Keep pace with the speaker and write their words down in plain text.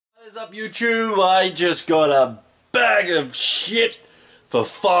What is up, YouTube? I just got a bag of shit for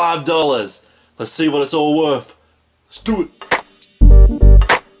 $5. Let's see what it's all worth. Let's do it.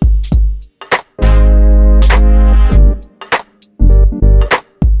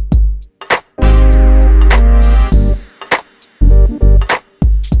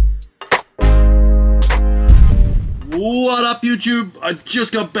 What up, YouTube? I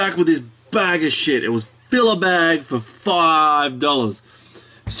just got back with this bag of shit. It was fill a bag for $5.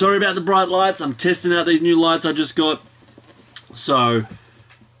 Sorry about the bright lights. I'm testing out these new lights I just got, so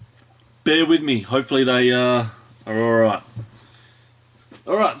bear with me. Hopefully they are alright.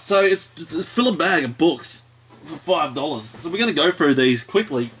 Alright, so it's fill a bag of books for $5. So we're going to go through these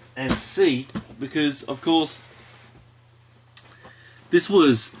quickly and see, because of course this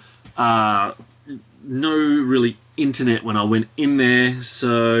was no really internet when I went in there,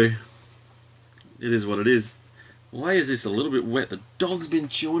 so it is what it is. Why is this a little bit wet? The dog's been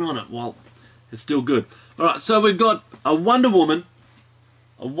chewing on it while it's still good. Alright, so we've got a Wonder Woman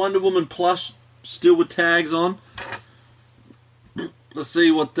plush, still with tags on. Let's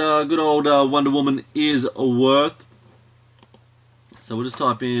see what good old Wonder Woman is worth. So we'll just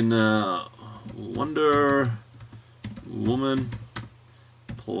type in Wonder Woman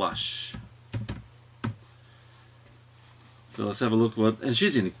plush. So let's have a look what, and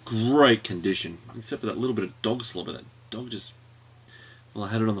she's in great condition, except for that little bit of dog slobber. That dog just, well, I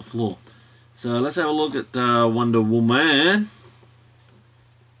had it on the floor. So let's have a look at Wonder Woman.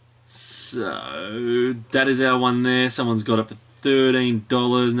 So that is our one there. Someone's got it for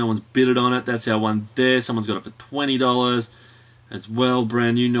 $13. No one's bidded on it. That's our one there. Someone's got it for $20 as well,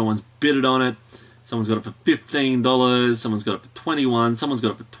 brand new. No one's bidded on it. Someone's got it for $15. Someone's got it for $21. Someone's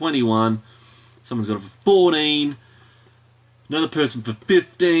got it for $21. Someone's got it for $14. Another person for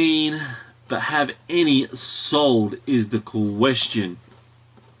 $15, but have any sold is the question.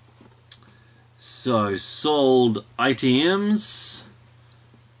 So, sold ATMs.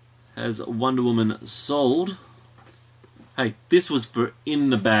 Has Wonder Woman sold? Hey, this was for in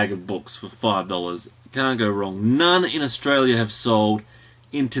the bag of books for $5. Can't go wrong. None in Australia have sold.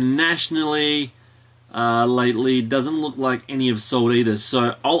 Internationally, lately, doesn't look like any have sold either.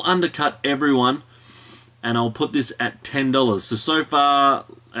 So, I'll undercut everyone, and I'll put this at $10. So far,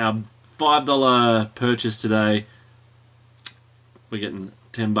 our $5 purchase today, we're getting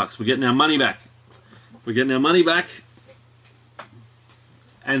 $10. We're getting our money back. We're getting our money back,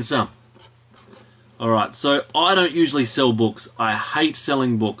 and some. Alright, so I don't usually sell books. I hate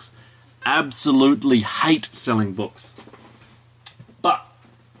selling books. Absolutely hate selling books. But,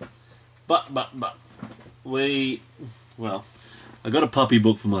 well, I got a puppy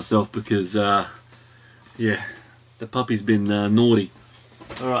book for myself because, yeah, the puppy's been naughty.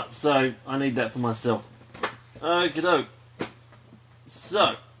 Alright, so I need that for myself. Okie doke.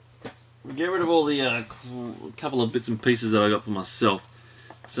 So, we get rid of all the couple of bits and pieces that I got for myself.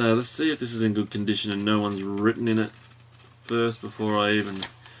 So, let's see if this is in good condition and no one's written in it first before I even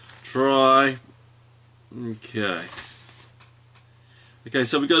try. Okay. Okay,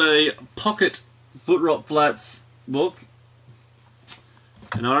 so we got a pocket Foot Rot Flats book.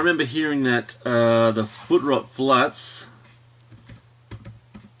 And I remember hearing that the Foot Rot Flats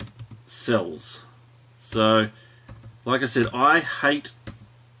sells. So, like I said, I hate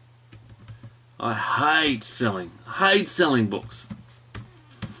selling. I hate selling books.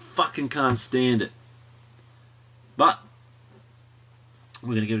 Fucking can't stand it. But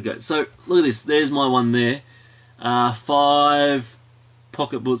we're gonna give it a go. So look at this. There's my one there. 5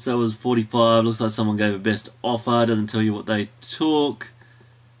 pocket books. That was $45. Looks like someone gave a best offer. Doesn't tell you what they took.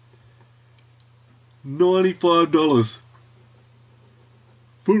 $95.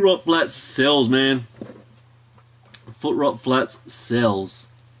 Foot Rot Flats sells, man. Foot Rot Flats sells.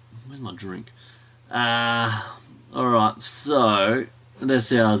 Where's my drink? Alright, so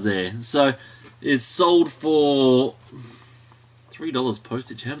that's ours there. So it's sold for $3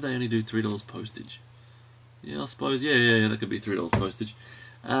 postage. How do they only do $3 postage? Yeah, I suppose, yeah, that could be $3 postage.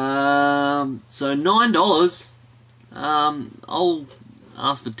 So $9. I'll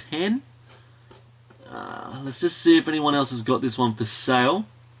ask for $10. Let's just see if anyone else has got this one for sale.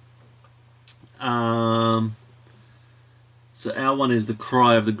 So our one is The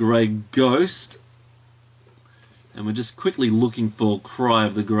Cry of the Grey Ghost. And we're just quickly looking for Cry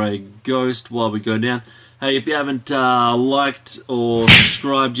of the Grey Ghost while we go down. Hey, if you haven't liked or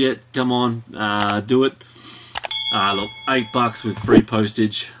subscribed yet, come on, do it. Look, $8 with free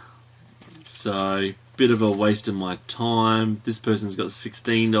postage. So, bit of a waste of my time. This person's got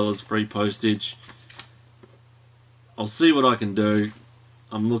 $16 free postage. I'll see what I can do.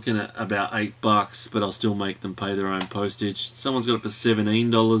 I'm looking at about $8, but I'll still make them pay their own postage. Someone's got it for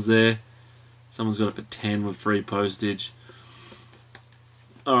 $17 there. Someone's got it for $10 with free postage.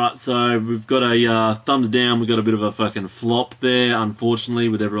 Alright, so we've got a thumbs down. We've got a bit of a fucking flop there, unfortunately,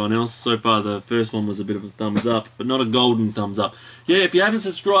 with everyone else. So far, the first one was a bit of a thumbs up, but not a golden thumbs up. Yeah, if you haven't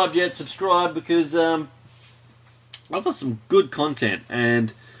subscribed yet, subscribe, because I've got some good content,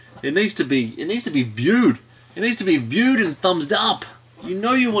 and it needs to be viewed. It needs to be viewed and thumbs up. You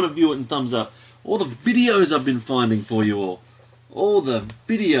know you want to view it and thumbs up. All the videos I've been finding for you all. All the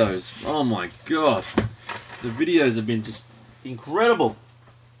videos. Oh my god. The videos have been just incredible.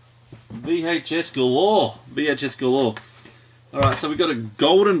 VHS galore. VHS galore. Alright, so we've got a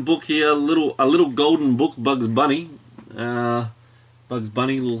golden book here. A little golden book, Bugs Bunny. Bugs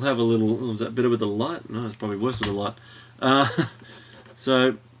Bunny will have a little... Oh, is that better with the light? No, it's probably worse with the light.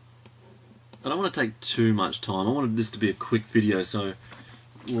 So, I don't want to take too much time. I wanted this to be a quick video, so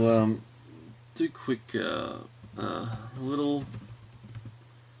we'll do quick... little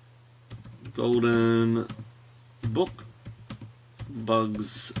golden book,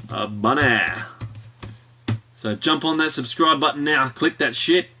 Bugs Bunny. So jump on that subscribe button now. Click that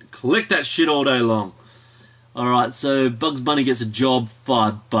shit all day long. Alright, so Bugs Bunny gets a job,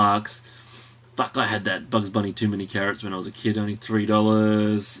 $5. Fuck, I had that Bugs Bunny Too Many Carrots when I was a kid, only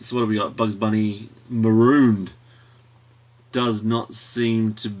 $3. So what have we got? Bugs Bunny Marooned. Does not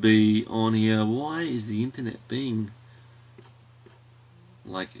seem to be on here. Why is the internet being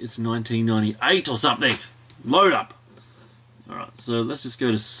like it's 1998 or something? Load up. Alright, so let's just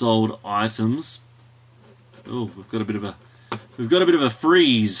go to sold items. Oh, we've got a bit of a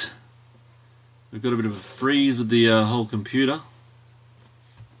freeze. We've got a bit of a freeze with the whole computer.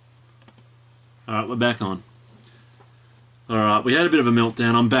 Alright, we're back on. Alright, we had a bit of a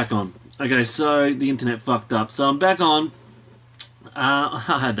meltdown. I'm back on. Okay, so the internet fucked up. So I'm back on.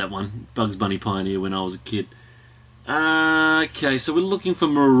 I had that one, Bugs Bunny Pioneer, when I was a kid. Okay, so we're looking for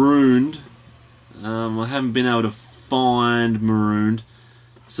Marooned. I haven't been able to find Marooned.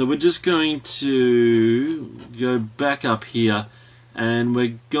 So we're just going to go back up here, and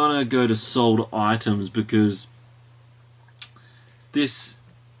we're gonna go to sold items, because this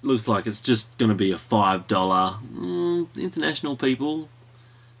looks like it's just gonna be a $5. International people,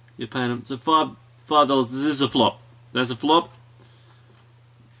 you're paying them. So $5. This is a flop. That's a flop.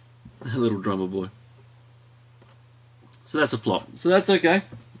 A little drummer boy. So that's a flop. So that's okay.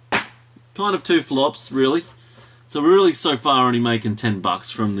 Kind of two flops, really. So we're really so far only making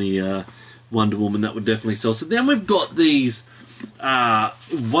 $10 from the Wonder Woman. That would definitely sell. So then we've got these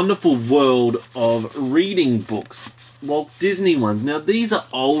Wonderful World of Reading books. Walt Disney ones. Now these are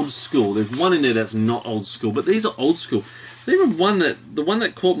old school. There's one in there that's not old school, but these are old school. There's even the one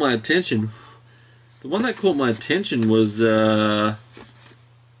that caught my attention. The one that caught my attention was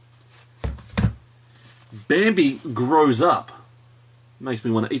Bambi Grows Up. Makes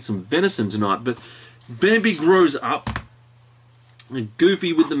me want to eat some venison tonight, but Bambi Grows Up. And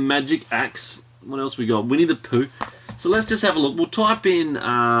Goofy with the Magic Axe. What else we got? Winnie the Pooh. So let's just have a look. We'll type in,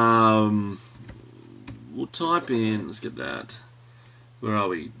 let's get that. Where are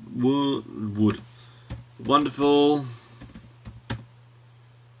we? Wood. Wonderful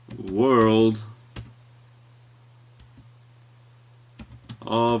World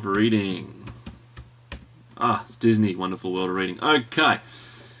of Reading. Ah, it's Disney Wonderful World of Reading. Okay.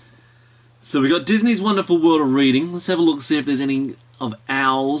 So we got Disney's Wonderful World of Reading. Let's have a look, see if there's any of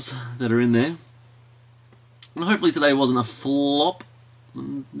owls that are in there. And hopefully today wasn't a flop.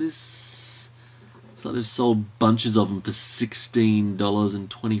 This, it's like they've sold bunches of them for $16 and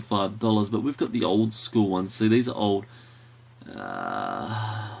 $25, but we've got the old school ones. See, these are old.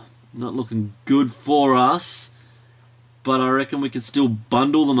 Not looking good for us, but I reckon we could still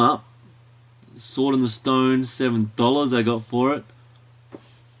bundle them up. Sword in the Stone, $7 I got for it.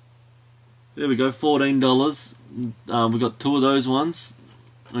 There we go, $14. We got two of those ones.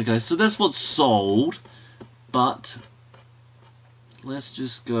 Okay, so that's what's sold. But let's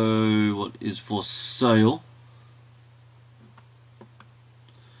just go what is for sale.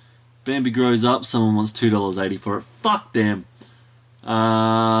 Bambi Grows Up, someone wants $2.80 for it. Fuck them.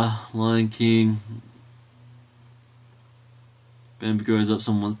 Lion King. Bambi Grows Up,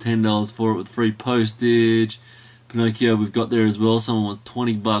 someone wants $10 for it with free postage. Pinocchio we've got there as well, someone wants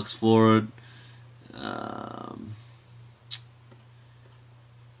 $20 for it.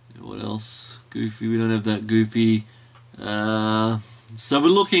 What else? Goofy, we don't have that Goofy. So we're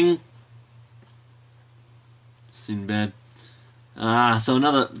looking. Sinbad. So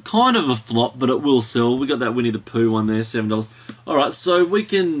another kind of a flop, but it will sell. We got that Winnie the Pooh one there, $7. Alright, so we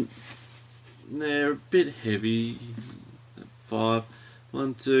can. They're a bit heavy. $5.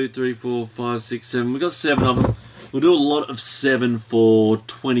 1, 2, 3, 4, 5, 6, 7. We've got 7 of them. We'll do a lot of 7 for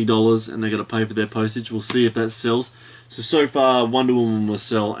 $20, and they're going to pay for their postage. We'll see if that sells. So far, Wonder Woman will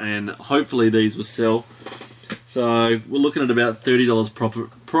sell, and hopefully these will sell. So we're looking at about $30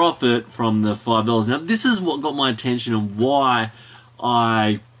 profit from the $5. Now, this is what got my attention and why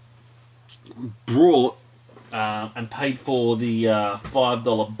I brought and paid for the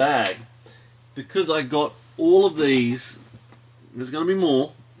 $5 bag, because I got all of these. There's going to be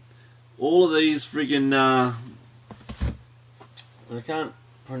more. All of these friggin' I can't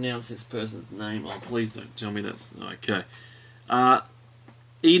pronounce this person's name. Oh, please don't tell me that's okay.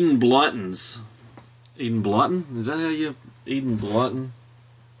 Eden Blyton's. Eden Blyton? Is that how you... Eden Blyton?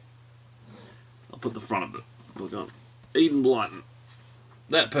 I'll put the front of it. Look on. Eden Blyton.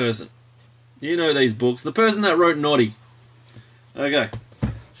 That person. You know these books. The person that wrote Naughty. Okay.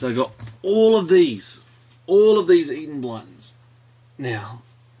 So I got all of these. All of these Eden Blytons. Now,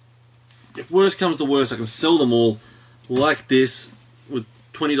 if worst comes to worst, I can sell them all like this with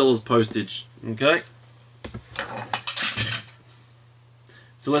 $20 postage. Okay?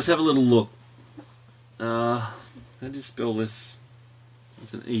 So let's have a little look. How do you spell this?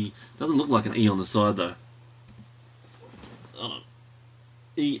 It's an E. Doesn't look like an E on the side though.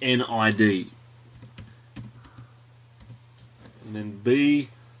 E-N-I-D. And then B-L-Y.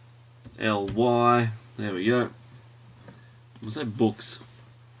 There we go. We'll say books.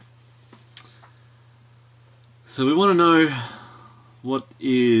 So we want to know what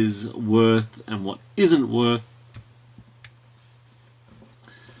is worth and what isn't worth.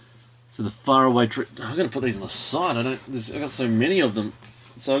 So the faraway tree. I'm going to put these on the side. I've got so many of them.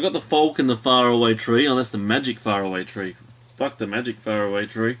 So I've got the folk and the faraway tree. Oh, that's the magic faraway tree. Fuck the magic faraway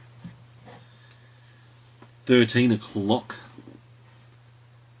tree. 13 o'clock.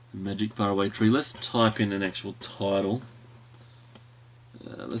 Magic faraway tree. Let's type in an actual title.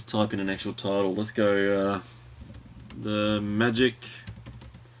 Let's go the magic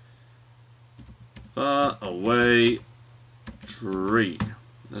faraway tree.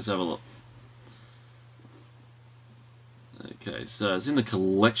 Let's have a look. Okay, so it's in the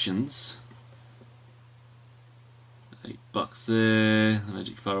collections. $8 there. The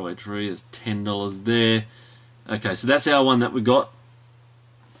magic faraway tree is $10 there. Okay, so that's our one that we got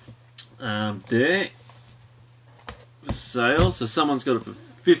there for sale. So someone's got it for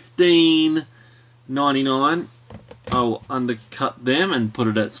 $15.99. I'll undercut them and put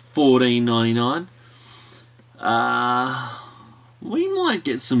it at $14.99. We might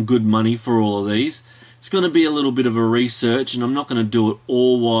get some good money for all of these. It's going to be a little bit of a research, and I'm not going to do it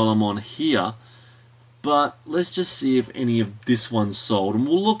all while I'm on here. But let's just see if any of this one's sold, and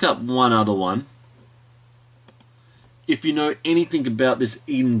we'll look up one other one. If you know anything about this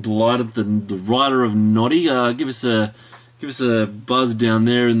Eden Blight, the writer of Naughty, give us a buzz down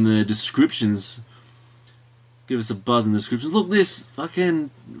there in the descriptions. Give us a buzz in the descriptions. Look, this fucking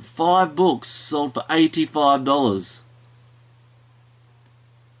 5 books sold for $85.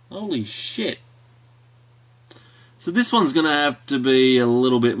 Holy shit. So this one's going to have to be a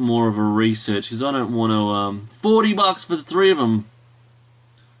little bit more of a research, because I don't want to... $40 for the 3 of them.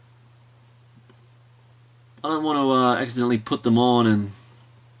 I don't want to accidentally put them on and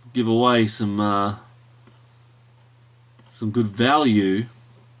give away some good value.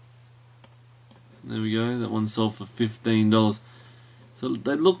 There we go. That one sold for $15. So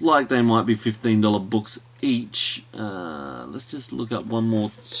they look like they might be $15 books each. Let's just look up one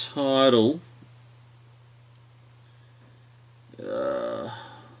more title.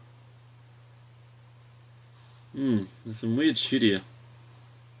 There's some weird shit here.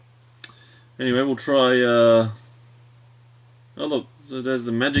 Anyway, we'll try. Oh look, so there's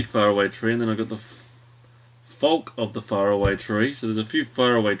the magic faraway tree, and then I've got the folk of the faraway tree. So there's a few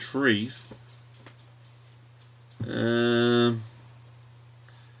faraway trees.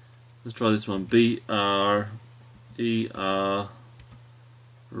 Let's try this one. B-R-E-R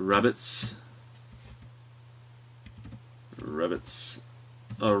rabbits. Rabbits.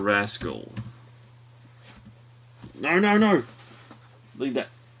 A rascal. No, no, no! Leave that.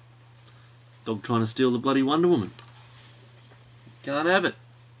 Dog trying to steal the bloody Wonder Woman. Can't have it.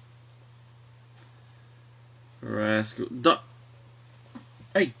 Rascal.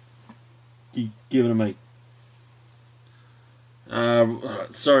 Hey! Give it to me.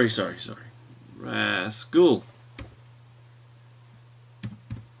 Alright, sorry. Rascal.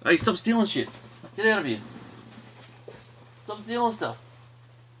 Hey, stop stealing shit. Get out of here. Stop stealing stuff.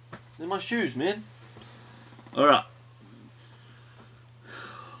 They're my shoes, man. Alright.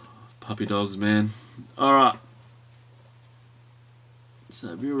 Puppy dogs, man. Alright.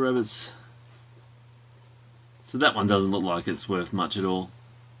 So, Real Rabbits. So that one doesn't look like it's worth much at all.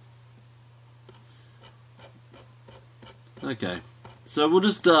 Okay, so we'll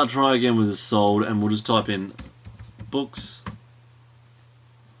just try again with the sold, and we'll just type in books.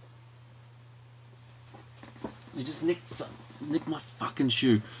 You just nicked my fucking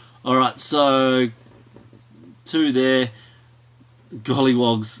shoe. Alright, so 2 there.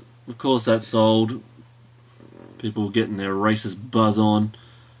 Gollywogs, of course that's sold. People getting their racist buzz on.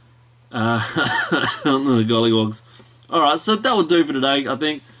 The gollywogs. Alright, so that will do for today, I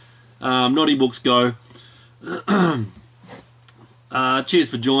think. Naughty books go. Cheers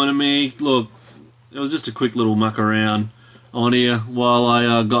for joining me. Look, it was just a quick little muck around on here while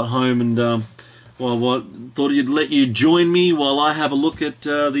I got home, and thought I'd let you join me while I have a look at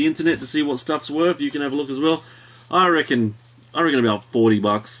the internet to see what stuff's worth. You can have a look as well. I reckon about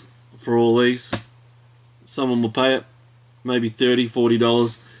 $40 for all these. Someone will pay it, maybe $30,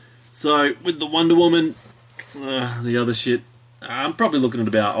 $40. So with the Wonder Woman, the other shit, I'm probably looking at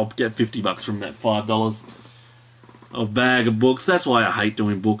about, I'll get $50 from that $5 of bag of books. That's why I hate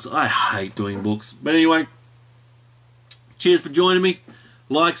doing books. I hate doing books. But anyway, cheers for joining me.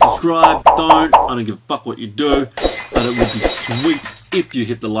 Like, subscribe, I don't give a fuck what you do, but it would be sweet if you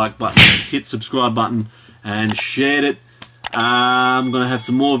hit the like button and hit subscribe button and shared it. I'm going to have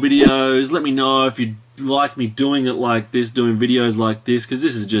some more videos. Let me know if you like me doing it like this, doing videos like this, because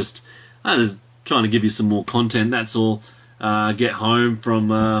this is just, I'm just trying to give you some more content, that's all. Get home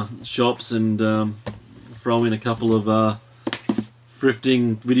from shops and throw in a couple of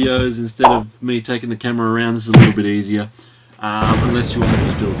thrifting videos instead of me taking the camera around. This is a little bit easier. Unless you want to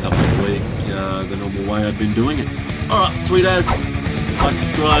just do a couple a week, the normal way I've been doing it. Alright, sweet as. Like,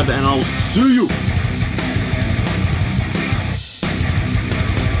 subscribe, and I'll see you